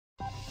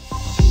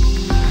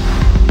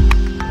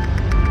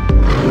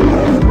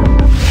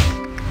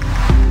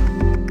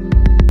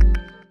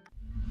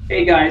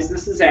Hey guys,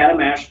 this is Adam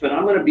Ashmont.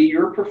 I'm going to be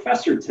your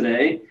professor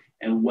today,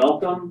 and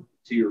welcome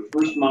to your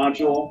first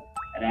module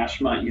at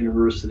Ashmont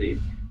University.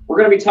 We're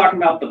going to be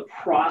talking about the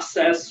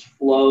process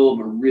flow of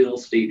a real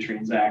estate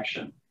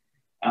transaction.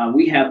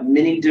 We have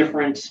many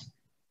different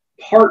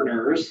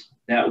partners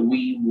that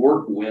we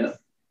work with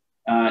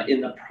in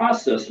the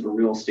process of a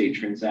real estate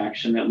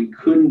transaction that we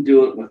couldn't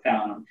do it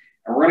without them.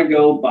 And we're going to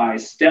go by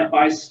step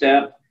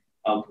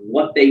of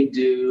what they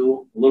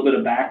do, a little bit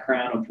of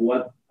background of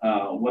what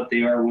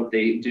they are, what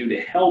they do to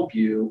help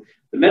you.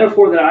 The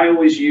metaphor that I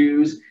always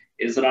use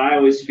is that I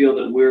always feel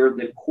that we're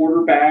the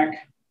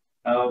quarterback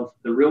of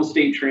the real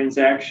estate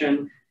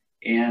transaction,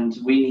 and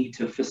we need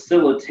to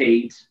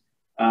facilitate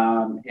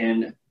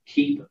and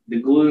keep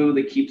the glue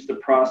that keeps the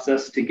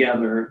process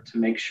together to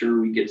make sure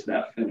we get to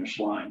that finish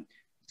line.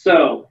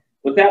 So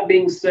with that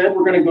being said,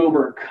 we're going to go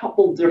over a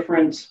couple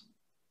different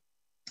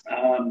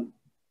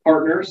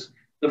partners.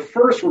 The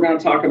first, we're going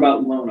to talk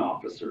about loan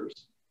officers.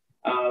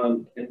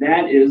 And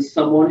that is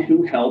someone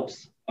who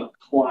helps a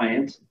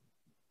client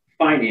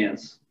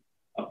finance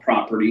a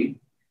property.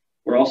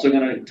 We're also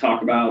going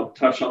to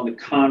touch on the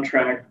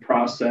contract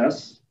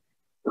process.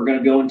 We're going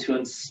to go into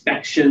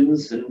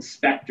inspections and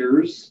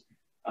inspectors,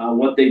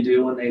 what they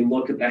do when they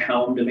look at the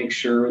home to make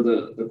sure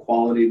the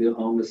quality of the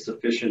home is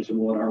sufficient to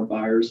what our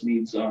buyers'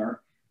 needs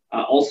are.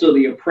 Also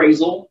the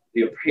appraisal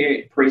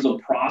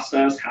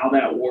process, how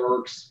that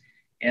works.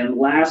 And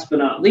last but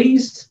not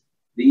least,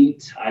 the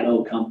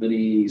title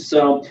company.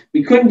 So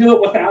we couldn't do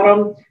it without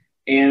them,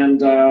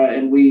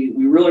 and we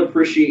really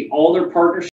appreciate all their partnership.